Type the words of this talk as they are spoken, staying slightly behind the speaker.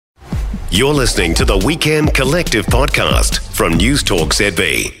You're listening to the Weekend Collective podcast from News Talk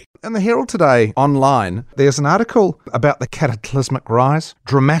ZB. In the Herald today, online, there's an article about the cataclysmic rise,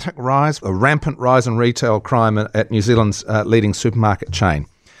 dramatic rise, a rampant rise in retail crime at New Zealand's leading supermarket chain.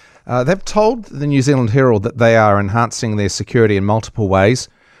 They've told the New Zealand Herald that they are enhancing their security in multiple ways.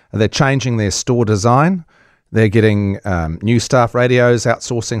 They're changing their store design. They're getting new staff radios,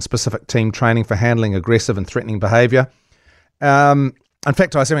 outsourcing specific team training for handling aggressive and threatening behaviour. In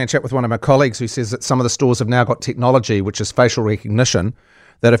fact, I was having a chat with one of my colleagues who says that some of the stores have now got technology, which is facial recognition,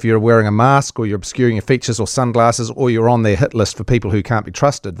 that if you're wearing a mask or you're obscuring your features or sunglasses or you're on their hit list for people who can't be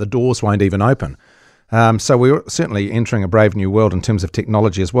trusted, the doors won't even open. So we're certainly entering a brave new world in terms of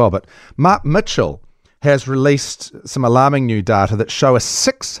technology as well. But Mark Mitchell has released some alarming new data that show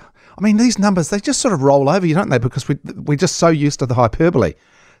these numbers, they just sort of roll over you, don't they? Because we're just so used to the hyperbole.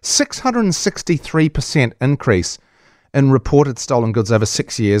 663% increase in reported stolen goods over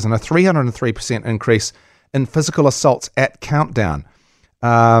 6 years and a 303% increase in physical assaults at Countdown.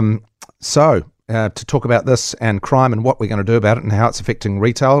 To talk about this and crime and what we're going to do about it and how it's affecting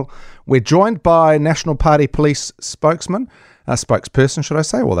retail, we're joined by National Party Police spokesperson, should I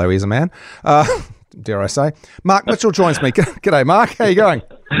say, although he's a man, dare I say. Mark Mitchell joins me. G'day, Mark. How you going?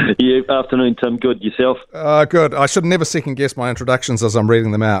 Yeah, afternoon, Tim. Good. Yourself? Good. I should never second guess my introductions as I'm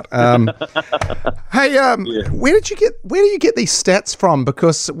reading them out. Hey, where do you get these stats from?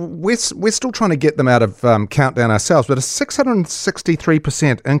 Because we're still trying to get them out of Countdown ourselves, but a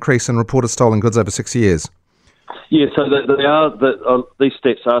 663% increase in reported stolen goods over 6 years. Yeah, so these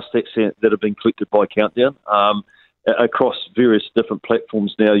stats are stats that have been collected by Countdown across various different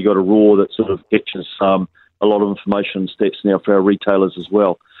platforms. Now you've got a RAW that sort of catches a lot of information and stats now for our retailers as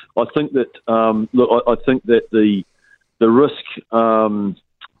well. I think that I think that the risk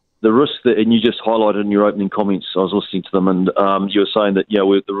that, and you just highlighted in your opening comments, I was listening to them, and you were saying that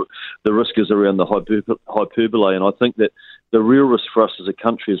the risk is around the hyperbole, and I think that the real risk for us as a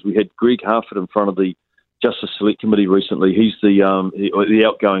country is we had Greg Harford in front of the Justice Select Committee recently. He's the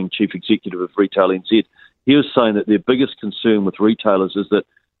outgoing chief executive of Retail NZ. He was saying that their biggest concern with retailers is that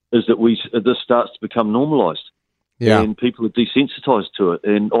this starts to become normalised, and people are desensitised to it.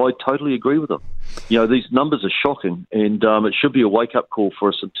 And I totally agree with them. These numbers are shocking, and it should be a wake-up call for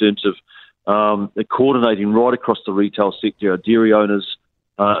us in terms of coordinating right across the retail sector, our dairy owners,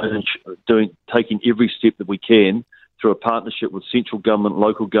 and taking every step that we can through a partnership with central government,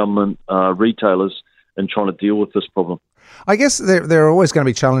 local government, retailers, and trying to deal with this problem. I guess there are always going to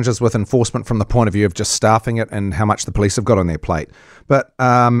be challenges with enforcement from the point of view of just staffing it and how much the police have got on their plate. But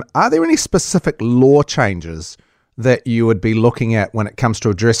are there any specific law changes that you would be looking at when it comes to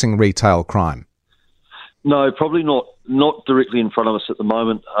addressing retail crime? No, probably not directly in front of us at the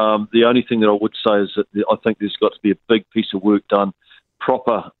moment. The only thing that I would say is that I think there's got to be a big piece of work done,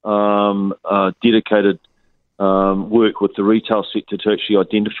 proper, dedicated work with the retail sector to actually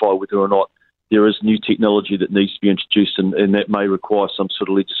identify whether or not there is new technology that needs to be introduced, and that may require some sort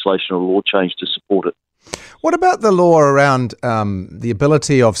of legislation or law change to support it. What about the law around the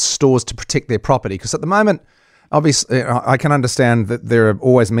ability of stores to protect their property? Because at the moment, obviously, I can understand that there are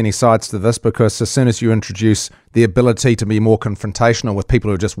always many sides to this, because as soon as you introduce the ability to be more confrontational with people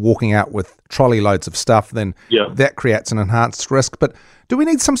who are just walking out with trolley loads of stuff, then that creates an enhanced risk. But do we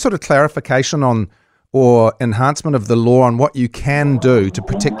need some sort of clarification on or enhancement of the law on what you can do to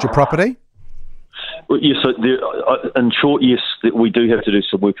protect your property? Well, yes, so in short, yes, that we do have to do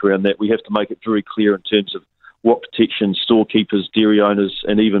some work around that. We have to make it very clear in terms of what protection storekeepers, dairy owners,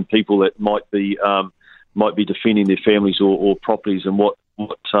 and even people that might be defending their families or properties, and what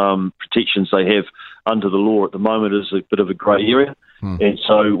protections they have under the law. At the moment is a bit of a grey area, and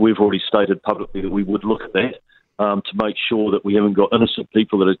so we've already stated publicly that we would look at that to make sure that we haven't got innocent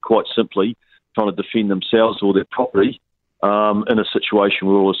people that are quite simply trying to defend themselves or their property in a situation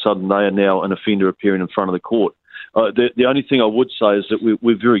where all of a sudden they are now an offender appearing in front of the court. The only thing I would say is that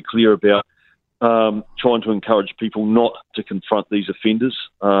we're very clear about trying to encourage people not to confront these offenders,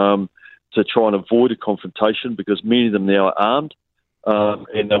 to try and avoid a confrontation, because many of them now are armed,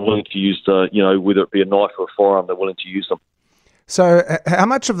 and they're willing to use whether it be a knife or a firearm, they're willing to use them. So how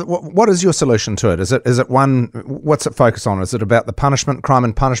much of what is your solution to it? Is it one, what's it focus on? Is it about the crime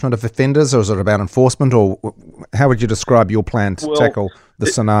and punishment of offenders, or is it about enforcement, or how would you describe your plan to tackle the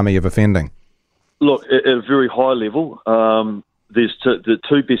tsunami of offending? Look, at a very high level, there's the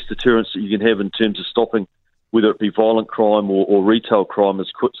two best deterrents that you can have in terms of stopping, whether it be violent crime or retail crime,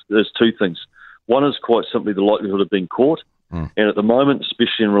 there's two things. One is quite simply the likelihood of being caught. And at the moment,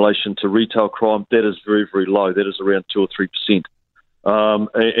 especially in relation to retail crime, that is very, very low. That is around 2 or 3%.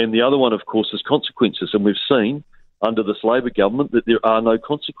 And the other one, of course, is consequences. And we've seen under this Labor government that there are no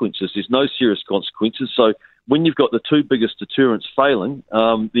consequences. There's no serious consequences. So when you've got the two biggest deterrents failing,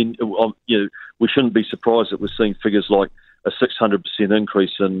 then we shouldn't be surprised that we're seeing figures like a 600%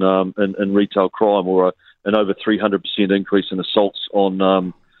 increase in retail crime, or an over 300% increase in assaults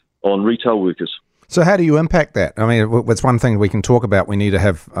on retail workers. So how do you impact that? I mean, it's one thing we can talk about. We need to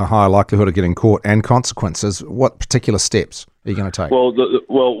have a higher likelihood of getting caught and consequences. What particular steps are you going to take? Well,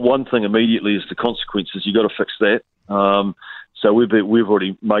 one thing immediately is the consequences. You've got to fix that. So we've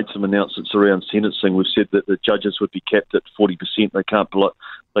already made some announcements around sentencing. We've said that the judges would be capped at 40%.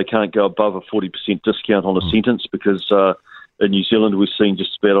 They can't go above a 40% discount on a sentence, because in New Zealand we've seen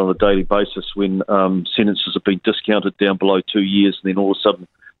just about on a daily basis when sentences have been discounted down below 2 years, and then all of a sudden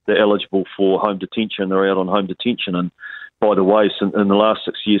they're eligible for home detention. They're out on home detention. And by the way, in the last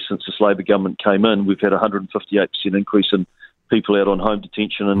 6 years since this Labor government came in, we've had a 158% increase in people out on home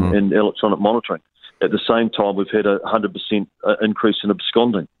detention and electronic monitoring. At the same time, we've had a 100% increase in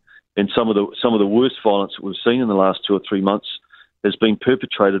absconding. And some of the worst violence that we've seen in the last 2 or 3 months has been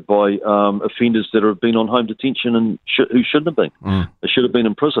perpetrated by offenders that have been on home detention and who shouldn't have been. They should have been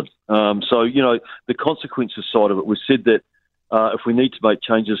in prison. So, the consequences side of it, we've said that if we need to make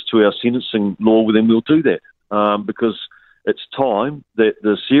changes to our sentencing law, then we'll do that, because it's time that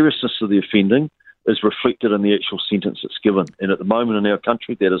the seriousness of the offending is reflected in the actual sentence that's given. And at the moment in our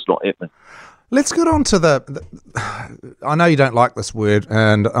country, that is not happening. Let's get on to I know you don't like this word,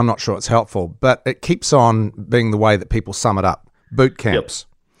 and I'm not sure it's helpful, but it keeps on being the way that people sum it up. Boot camps.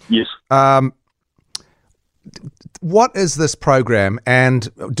 Yep. Yes. What is this program, and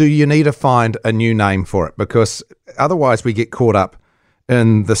do you need to find a new name for it? Because otherwise we get caught up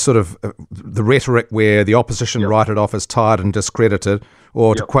in the sort of the rhetoric where the opposition write it off as tired and discredited,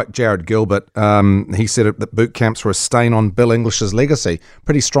 or to quote Jared Gilbert, he said that boot camps were a stain on Bill English's legacy.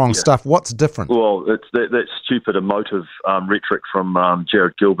 Pretty strong stuff. What's different? Well, that's stupid emotive rhetoric from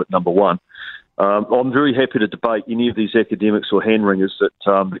Jared Gilbert, number one. I'm very happy to debate any of these academics or hand-wringers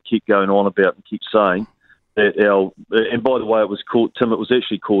that keep going on about and keep saying that and by the way, it was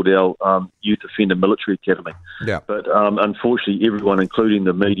actually called our Youth Offender Military Academy. Yeah. But unfortunately, everyone, including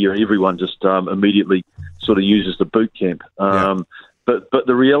the media, everyone just immediately sort of uses the boot camp. But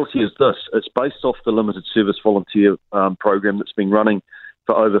the reality is this: it's based off the limited service volunteer program that's been running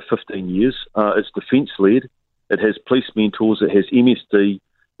for over 15 years. It's defence-led. It has police mentors. It has MSD.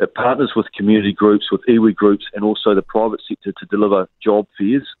 It partners with community groups, with iwi groups, and also the private sector to deliver job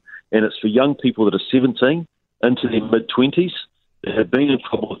fairs. And it's for young people that are 17 into their mid-20s that have been in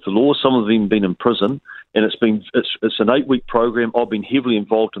trouble with the law. Some of them have been in prison. And it's an 8-week program. I've been heavily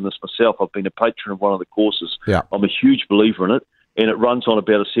involved in this myself. I've been a patron of one of the courses. Yeah. I'm a huge believer in it. And it runs on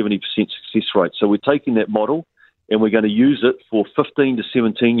about a 70% success rate. So we're taking that model and we're going to use it for 15 to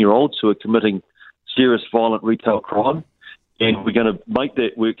 17-year-olds who are committing serious violent retail crime. And we're going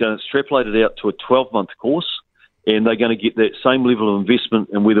to extrapolate it out to a 12-month course, and they're going to get that same level of investment,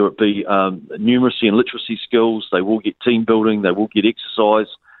 and whether it be numeracy and literacy skills, they will get team building, they will get exercise,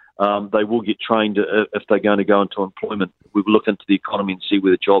 they will get trained if they're going to go into employment. We will look into the economy and see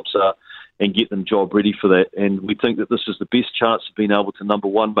where the jobs are and get them job ready for that. And we think that this is the best chance of being able to, number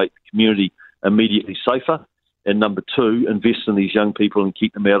one, make the community immediately safer, and number two, invest in these young people and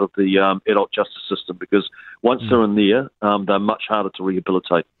keep them out of the adult justice system, because once they're in there, they're much harder to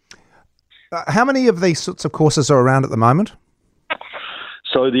rehabilitate. How many of these sorts of courses are around at the moment?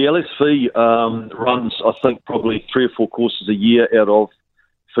 So the LSV runs, I think, probably 3 or 4 courses a year out of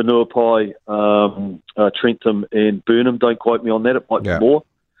Whenuapai, Trentham and Burnham. Don't quote me on that, it might be more.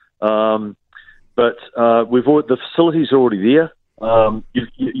 But the facilities are already there.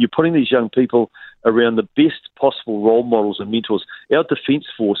 You're putting these young people around the best possible role models and mentors. Our Defence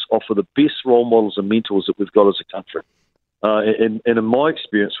Force offer the best role models and mentors that we've got as a country. And in my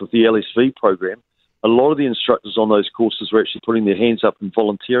experience with the LSV program, a lot of the instructors on those courses were actually putting their hands up and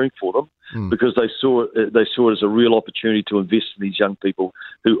volunteering for them because they saw it as a real opportunity to invest in these young people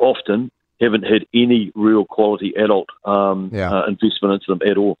who often haven't had any real quality adult investment into them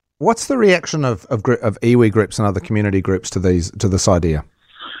at all. What's the reaction of iwi groups and other community groups to this idea?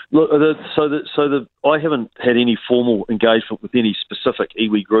 Look, I haven't had any formal engagement with any specific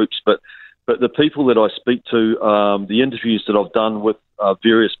iwi groups, but the people that I speak to, the interviews that I've done with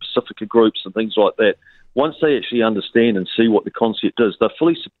various Pacifica groups and things like that, once they actually understand and see what the concept is, they're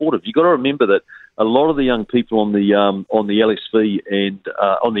fully supportive. You've got to remember that a lot of the young people on the LSV and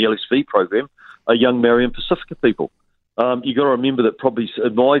on the LSV program are young Maori and Pacifica people. You've got to remember that probably,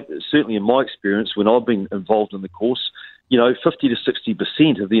 certainly in my experience, when I've been involved in the course, 50 to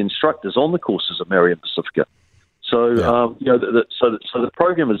 60% of the instructors on the courses are Maori and Pacifica. So, so the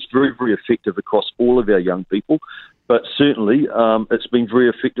program is very, very effective across all of our young people. But certainly, it's been very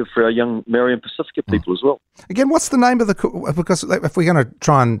effective for our young Marion Pacifica people as well. Again, what's the name of because if we're going to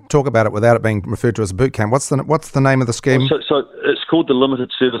try and talk about it without it being referred to as a boot camp, what's the name of the scheme? So it's called the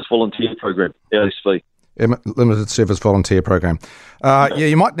Limited Service Volunteer Program, LSV. Limited Service Volunteer Program.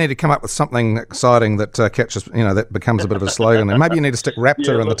 You might need to come up with something exciting that catches, that becomes a bit of a slogan. And maybe you need to stick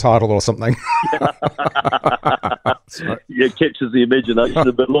Raptor in the title or something. It catches the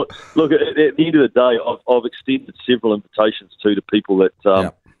imagination. But look, at the end of the day, I've extended several invitations to people that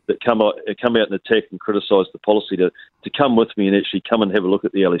come out and attack and criticise the policy to come with me and actually come and have a look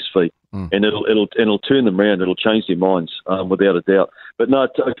at the LSV, and it'll turn them around. It'll change their minds without a doubt. But no,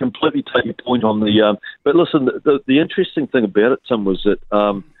 I completely take your point on the. But listen, the interesting thing about it, Tim, was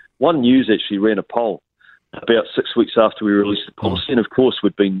that One News actually ran a poll about 6 weeks after we released the policy, and of course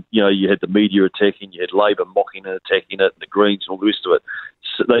we'd been, you had the media attacking, you had Labor mocking and attacking it, and the Greens and all the rest of it.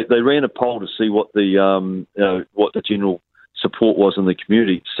 So they ran a poll to see what the general support was in the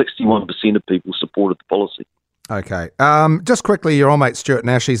community. 61% of people supported the policy. Okay. Just quickly, your old mate Stuart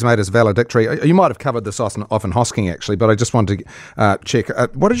Nash, he's made us valedictory. You might have covered this off in Hosking, actually, but I just wanted to check.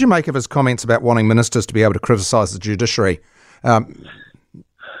 What did you make of his comments about wanting ministers to be able to criticise the judiciary?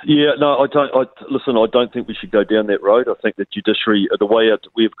 Yeah, no, I don't think we should go down that road. I think the judiciary, the way out,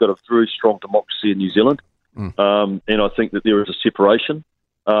 we've got a very strong democracy in New Zealand, and I think that there is a separation.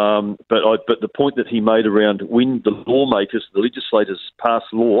 But the point that he made around when the lawmakers, the legislators pass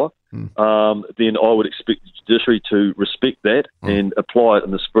law, then I would expect the judiciary to respect that and apply it in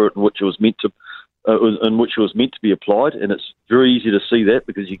the spirit in which it was meant to be applied. And it's very easy to see that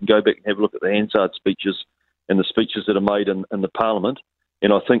because you can go back and have a look at the Hansard speeches and the speeches that are made in the Parliament.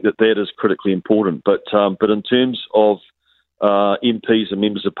 And I think that is critically important. But in terms of MPs and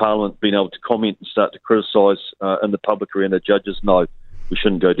members of Parliament being able to comment and start to criticise in the public around their judges, no, we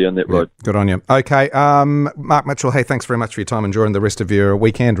shouldn't go down that road. Good on you. Okay, Mark Mitchell, hey, thanks very much for your time and enjoying the rest of your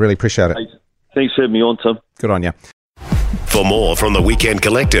weekend. Really appreciate it. Hey, thanks for having me on, Tim. Good on you. For more from the Weekend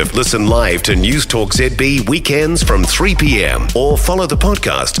Collective, listen live to News Talk ZB weekends from 3 p.m. or follow the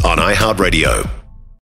podcast on iHeartRadio.